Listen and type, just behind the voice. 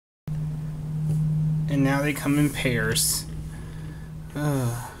and now they come in pairs.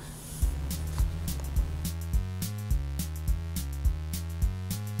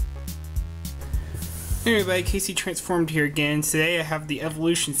 Hey everybody, Casey Transformed here again. Today I have the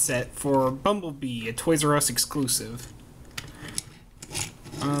evolution set for Bumblebee, a Toys R Us exclusive.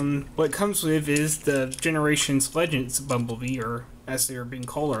 What it comes with is the Generations Legends Bumblebee, or as they are being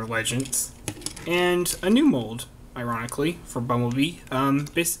called, our Legends, and a new mold, ironically, for Bumblebee.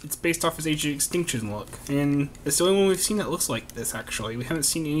 It's based off his Age of Extinction look, and it's the only one we've seen that looks like this, actually. We haven't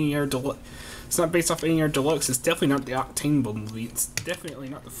seen any other deluxe. It's not based off any other deluxe. It's definitely not the Octane Bumblebee. It's definitely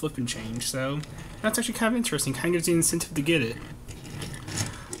not the Flip and Change, so that's actually kind of interesting. Kind of gives you an incentive to get it.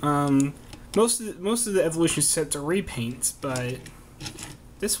 Most of the evolution sets are repaints, but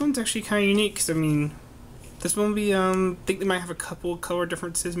this one's actually kind of unique, because, I mean, this one will be, I think they might have a couple of color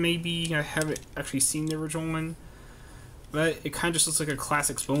differences, maybe. I haven't actually seen the original one, but it kind of just looks like a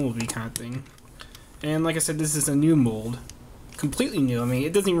classic Bumblebee kind of thing. And like I said, this is a new mold. Completely new. I mean,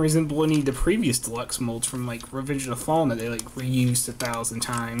 it doesn't even resemble any of the previous deluxe molds from, like, Revenge of the Fallen that they, like, reused 1,000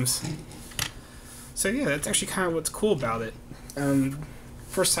 times. So yeah, that's actually kind of what's cool about it.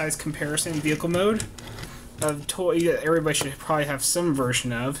 First size comparison, vehicle mode. A toy that everybody should probably have some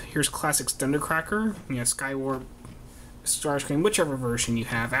version of. Here's Classics Thundercracker, you know, Skywarp, Starscream, whichever version you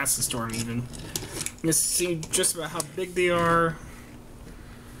have, Acid Storm even. You see just about how big they are.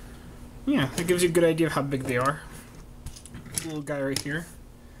 Yeah, that gives you a good idea of how big they are. Little guy right here.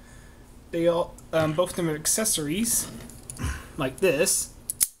 They all, both of them have accessories, like this.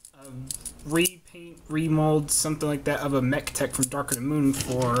 Repaint, remold, something like that, of a mech tech from Dark of the Moon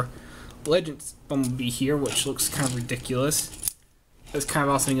for Legends Bumblebee here, which looks kind of ridiculous. It's kind of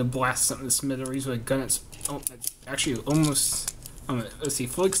also going to blast something to smithereens with a gun that's actually almost, let's see,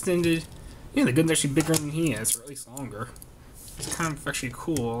 full extended. Yeah, the gun's actually bigger than he is, or at least longer. It's kind of actually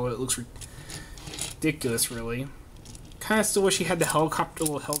cool. It looks ridiculous, really. Kind of still wish he had the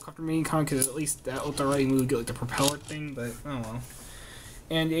little helicopter mini con, because at least that looked alright, and we would get like the propeller thing, but oh well.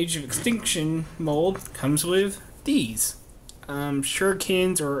 And the Age of Extinction mold comes with these.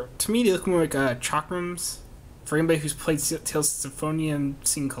 Shurikens, or to me they look more like chakrams. For anybody who's played Tales of Symphonia and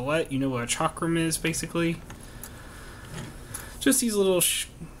seen Colette, you know what a chakram is, basically. Just these little,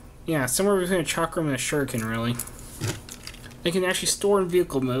 yeah, somewhere between a chakram and a shuriken, really. They can actually store in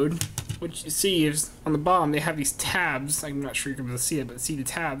vehicle mode, which you see is on the bottom. They have these tabs. I'm not sure you can be able to see it, but see the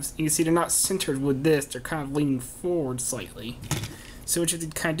tabs. You can see they're not centered with this. They're kind of leaning forward slightly. So what you have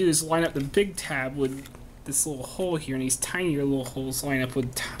to kind of do is line up the big tab with this little hole here, and these tiny little holes line up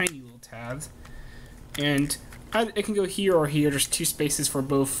with tiny little tabs. And it can go here or here. There's two spaces for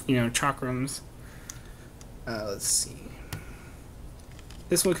both, you know, chakrams. Let's see.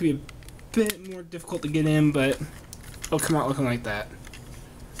 This one could be a bit more difficult to get in, but it'll come out looking like that.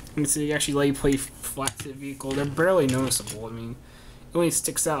 You can see they actually lay play flat to the vehicle. They're barely noticeable. I mean, it only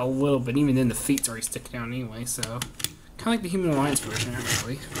sticks out a little, but even then the feet's already sticking out anyway, so kind of like the Human Alliance version,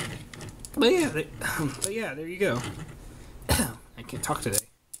 actually. But yeah, there you go. I can't talk today.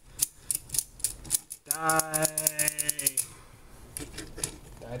 Die.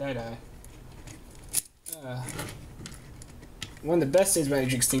 One of the best things about Age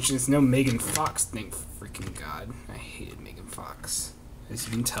of Extinction is no Megan Fox. Thank freaking God. I hated Megan Fox, as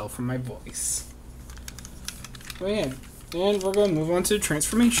you can tell from my voice. Oh yeah, and we're going to move on to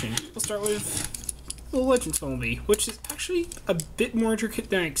transformation. We'll start with the Legends Bumblebee, which is actually a bit more intricate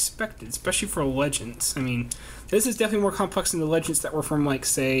than I expected, especially for Legends. I mean, this is definitely more complex than the Legends that were from, like,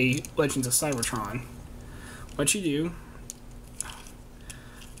 say, Legends of Cybertron. What you do,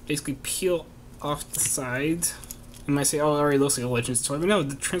 basically peel off the sides. You might say, oh, it already looks like a Legends toy, but no,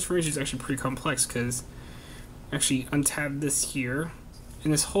 the transformation is actually pretty complex, because actually untab this here,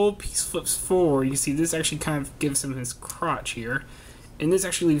 and this whole piece flips forward. You see this actually kind of gives him his crotch here, and this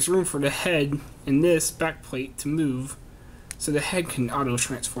actually leaves room for the head and this back plate to move, so the head can auto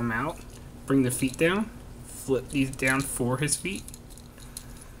transform out. Bring the feet down, flip these down for his feet,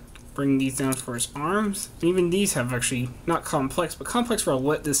 bring these down for his arms, and even these have actually, not complex, but complex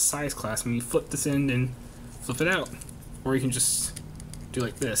for this size class. When you flip this end and flip it out, or you can just do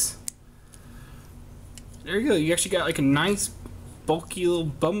like this. There you go. You actually got like a nice bulky little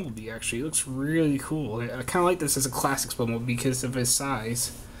Bumblebee. Actually, it looks really cool. I kind of like this as a classics Bumblebee because of his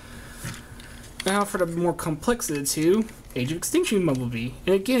size. Now for the more complex of the two, Age of Extinction Bumblebee.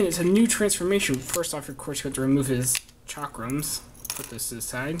 And again, it's a new transformation. First off, of course, you have to remove his chakrams. Put this to the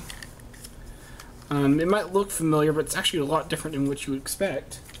side. It might look familiar, but it's actually a lot different than what you would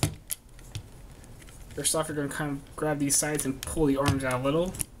expect. First off, you're going to kind of grab these sides and pull the arms out a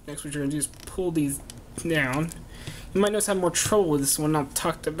little. Next, what you're going to do is pull these down. You might notice I have more trouble with this one.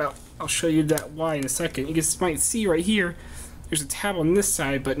 I'll show you that why in a second. You guys might see right here, there's a tab on this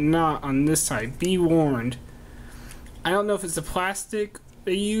side, but not on this side. Be warned. I don't know if it's the plastic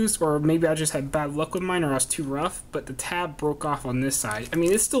they used, or maybe I just had bad luck with mine, or I was too rough, but the tab broke off on this side. I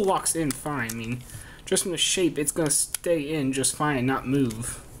mean, it still locks in fine. I mean, just from the shape, it's going to stay in just fine and not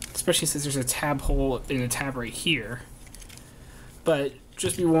move. Especially since there's a tab hole in the tab right here. But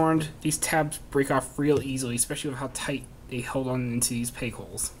just be warned, these tabs break off real easily, especially with how tight they hold on into these peg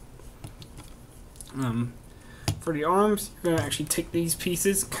holes. For the arms, you're going to actually take these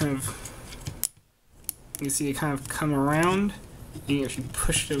pieces, kind of, you can see they kind of come around, and you actually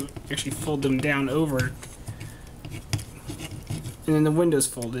push them, actually fold them down over, and then the windows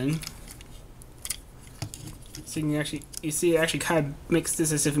fold in. So you see it actually kind of makes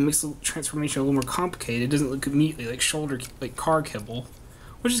this as if it makes the transformation a little more complicated. It doesn't look immediately like car kibble,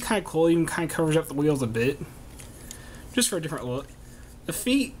 which is kind of cool. Even kind of covers up the wheels a bit, just for a different look. The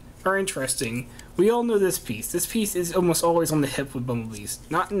feet are interesting. We all know this piece. This piece is almost always on the hip with bumblebees.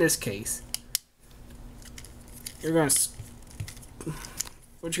 Not in this case.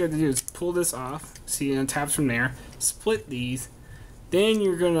 What you got to do is pull this off. See, and tabs from there. Split these. Then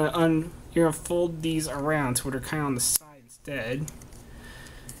you're gonna fold these around to where they're kind of on the side instead.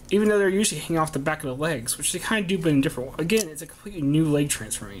 Even though they're usually hanging off the back of the legs, which they kind of do, but in a different way. Again, it's a completely new leg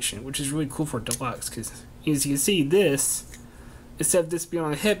transformation, which is really cool for deluxe, because as you can see, this, instead of this being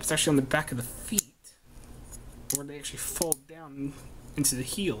on the hip, it's actually on the back of the feet, where they actually fold down into the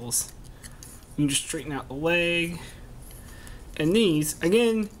heels. You can just straighten out the leg. And these,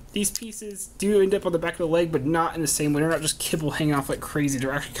 again, these pieces do end up on the back of the leg, but not in the same way. They're not just kibble hanging off like crazy.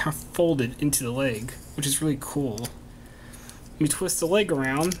 They're actually kind of folded into the leg, which is really cool. You twist the leg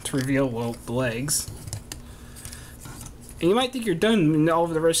around to reveal, well, the legs. And you might think you're done and all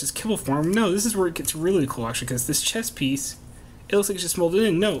of the rest is kibble form. No, this is where it gets really cool, actually, because this chest piece, it looks like it's just molded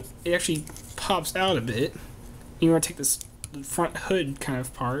in. No, it actually pops out a bit. You want to take this front hood kind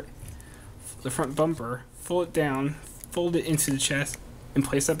of part, the front bumper, fold it down, fold it into the chest, and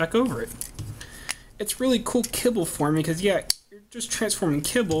place that back over it. It's really cool kibble form because, yeah, you're just transforming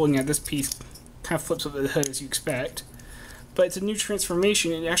kibble, and yeah, this piece kind of flips over the hood as you expect. But it's a new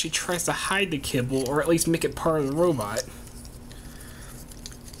transformation, and it actually tries to hide the kibble, or at least make it part of the robot.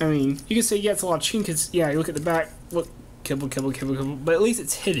 I mean, you can say, yeah, it's a lot of cheating, because, yeah, you look at the back, look, kibble, kibble, kibble, kibble, but at least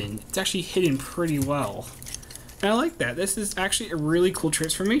it's hidden. It's actually hidden pretty well. And I like that. This is actually a really cool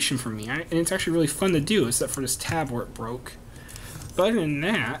transformation for me, and it's actually really fun to do, except for this tab where it broke. But other than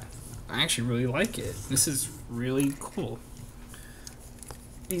that, I actually really like it. This is really cool.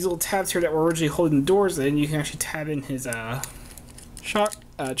 These little tabs here that were originally holding the doors in, you can actually tab in his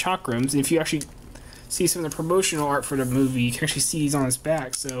chakrams, and if you actually see some of the promotional art for the movie, you can actually see these on his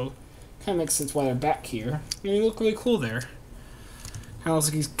back, so kind of makes sense why they're back here. And they look really cool there. Kind of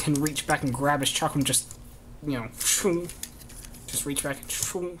looks like he can reach back and grab his chakram, just, you know, just reach back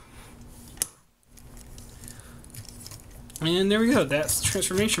and and there we go. That's the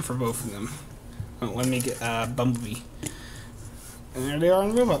transformation for both of them. Oh, let me get Bumblebee. And there they are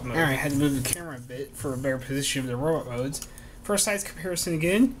in robot mode. Alright, I had to move the camera a bit for a better position of the robot modes. For a size comparison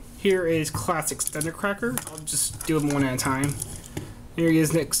again, here is Classic Thundercracker. I'll just do them one at a time. Here he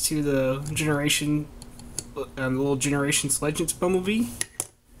is next to the little Generations Legends Bumblebee.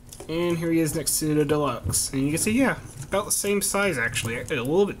 And here he is next to the Deluxe. And you can see, yeah, about the same size actually. A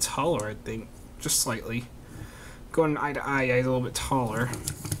little bit taller, I think. Just slightly. Going eye to eye, yeah, he's a little bit taller.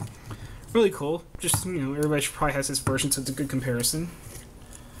 Really cool. Just, you know, everybody probably has this version, so it's a good comparison.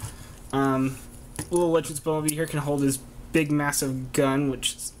 Little Legends Bumblebee here can hold his big, massive gun,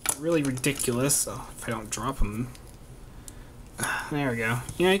 which is really ridiculous. So if I don't drop him. There we go.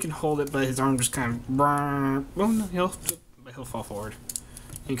 Yeah, he can hold it, but his arm just kind of... Well, no, he'll fall forward.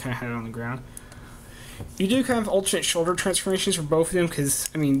 You kind of have it on the ground. You do kind of alternate shoulder transformations for both of them, because,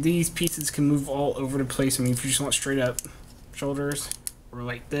 I mean, these pieces can move all over the place. I mean, if you just want straight up shoulders, or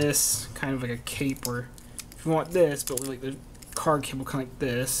like this, kind of like a cape, or if you want this, but with like the card cable, kind of like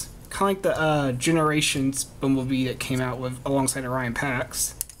this. Kind of like the Generations Bumblebee that came out with alongside Orion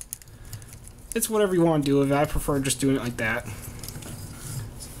Pax. It's whatever you want to do with it. I prefer just doing it like that.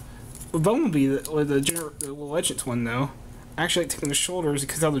 With Bumblebee, with the Legends one though, I actually like taking the shoulders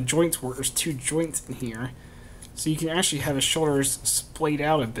because how the joints work. There's two joints in here, so you can actually have his shoulders splayed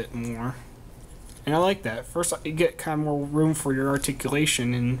out a bit more. And I like that. First, you get kind of more room for your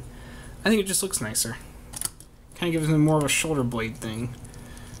articulation, and I think it just looks nicer. Kind of gives him more of a shoulder blade thing.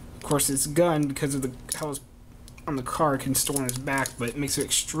 Of course, it's gun because of how it's on the car can store on his back, but it makes it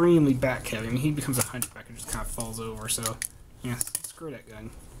extremely back heavy. I mean, he becomes a hunchback and just kind of falls over. So, yeah, screw that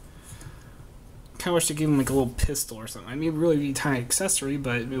gun. kind of wish they gave him like a little pistol or something. I mean, it would really be a tiny accessory,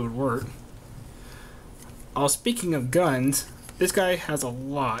 but it would work. Oh, speaking of guns, this guy has a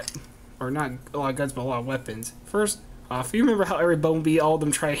lot, or not a lot of guns, but a lot of weapons. First off, you remember how every Bumblebee, all of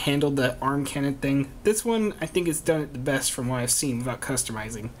them try to handle the arm cannon thing? This one, I think, is done it the best from what I've seen without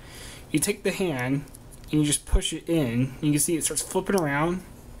customizing. You take the hand, and you just push it in, and you can see it starts flipping around,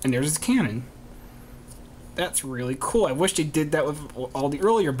 and there's his cannon. That's really cool. I wish they did that with all the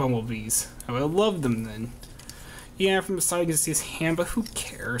earlier Bumblebees. I would have loved them then. Yeah, from the side you can see his hand, but who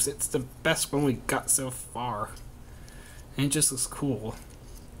cares? It's the best one we got so far. And it just looks cool.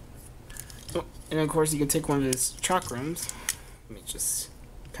 Oh, and of course you can take one of his chakrams. Let me just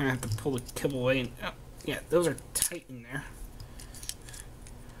kind of have to pull the kibble away. And, oh, yeah, those are tight in there.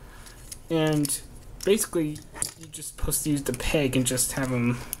 And basically, you're just supposed to use the peg and just have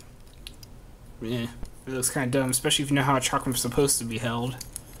them... Yeah, it looks kind of dumb, especially if you know how a chakram is supposed to be held.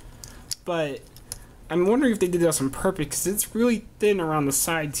 But I'm wondering if they did this on purpose, because it's really thin around the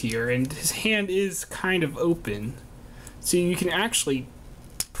sides here, and his hand is kind of open. So you can actually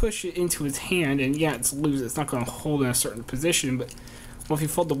push it into his hand, and yeah, it's loose. It's not going to hold in a certain position, but well, if you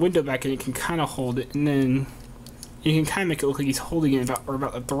fold the window back in, it can kind of hold it, and then you can kind of make it look like he's holding it or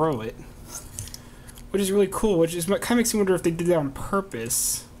about to throw it. Which is really cool, which is what kind of makes me wonder if they did that on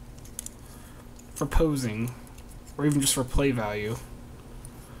purpose for posing, or even just for play value.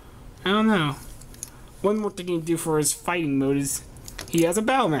 I don't know. One more thing you can do for his fighting mode is he has a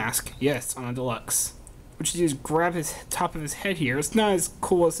battle mask. Yes, on a deluxe. Which you just grab his top of his head here. It's not as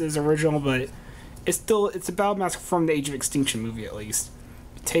cool as his original, but it's a battle mask from the Age of Extinction movie at least.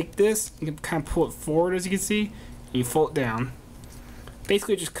 You take this, you can kind of pull it forward as you can see, and you fold it down.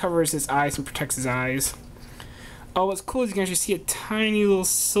 Basically it just covers his eyes and protects his eyes. Oh, what's cool is you can actually see a tiny little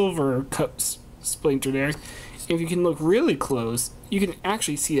silver cup splinter there. And if you can look really close, you can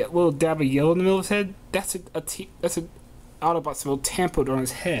actually see that little dab of yellow in the middle of his head. That's an Autobot symbol tampoed on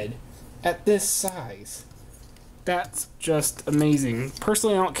his head at this size. That's just amazing.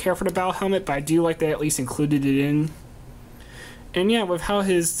 Personally, I don't care for the battle helmet, but I do like they at least included it in. And yeah, with how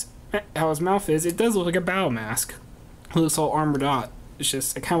his mouth is, it does look like a battle mask. It looks all armored out. It's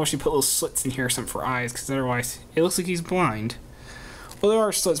just, I kind of wish you put little slits in here or something for eyes, because otherwise it looks like he's blind. Well, there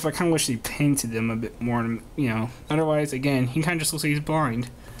are slits, but I kind of wish they painted them a bit more, you know. Otherwise, again, he kind of just looks like he's blind.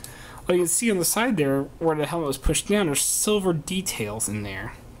 Well, you can see on the side there, where the helmet was pushed down, there's silver details in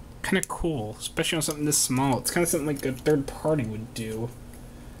there. Kind of cool, especially on something this small. It's kind of something like a third party would do.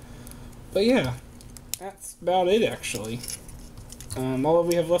 But yeah, that's about it, actually. All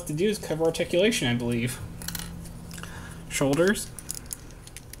we have left to do is cover articulation, I believe. Shoulders.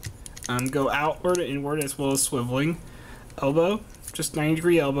 Go outward and inward as well as swiveling. Elbow. Just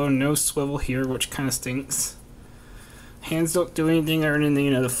 90-degree elbow, no swivel here, which kind of stinks. Hands don't do anything other than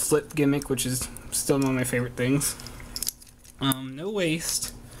the flip gimmick, which is still one of my favorite things. No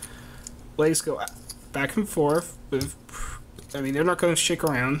waist. Legs go back and forth. I mean, they're not going to shake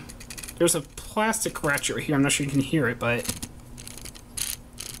around. There's a plastic ratchet right here. I'm not sure you can hear it, but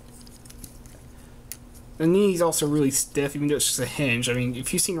the knee's also really stiff, even though it's just a hinge. I mean,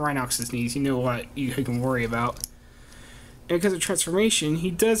 if you've seen Rhinox's knees, you know what you can worry about. And because of transformation,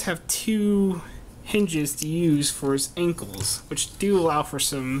 he does have two hinges to use for his ankles, which do allow for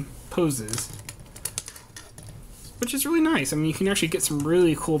some poses, which is really nice. I mean, you can actually get some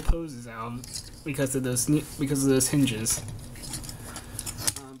really cool poses out because of those hinges.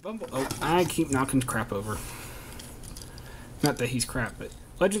 Oh, I keep knocking crap over. Not that he's crap, but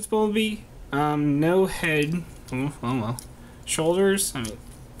Legends Bumblebee. No head. Oh well. Shoulders. I mean,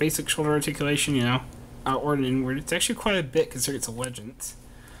 basic shoulder articulation. Outward and inward. It's actually quite a bit considering it's a Legends.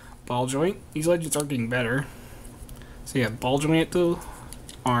 Ball joint. These Legends are getting better. So yeah, ball joint at the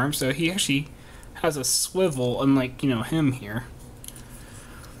arm. So he actually has a swivel, unlike him here.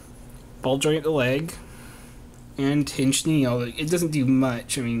 Ball joint at the leg. And hinged knee. Although it doesn't do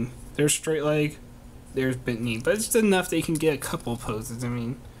much. I mean, there's straight leg, there's bent knee, but it's enough that you can get a couple poses. I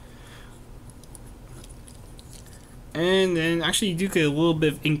mean, and then actually you do get a little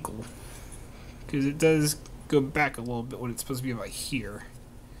bit of ankle, because it does go back a little bit when it's supposed to be about here.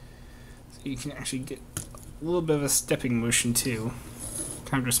 So you can actually get a little bit of a stepping motion too,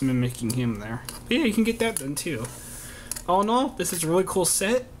 kind of just mimicking him there. But yeah, you can get that done too. All in all, this is a really cool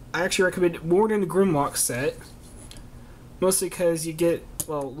set. I actually recommend it more than the Grimlock set, mostly because you get,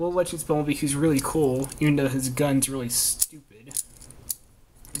 well, Little Legends Bumblebee, who's really cool, even though his gun's really stupid.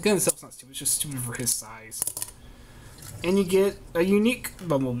 The gun itself's not stupid, it's just stupid for his size. And you get a unique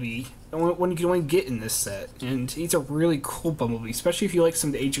Bumblebee, one you can only get in this set. And he's a really cool Bumblebee, especially if you like some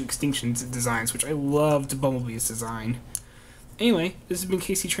of the Age of Extinction designs, which I loved Bumblebee's design. Anyway, this has been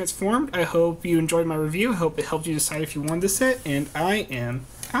Casey Transformed. I hope you enjoyed my review. I hope it helped you decide if you wanted this set. And I am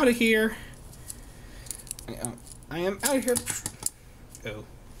out of here. I am out of here. Oh.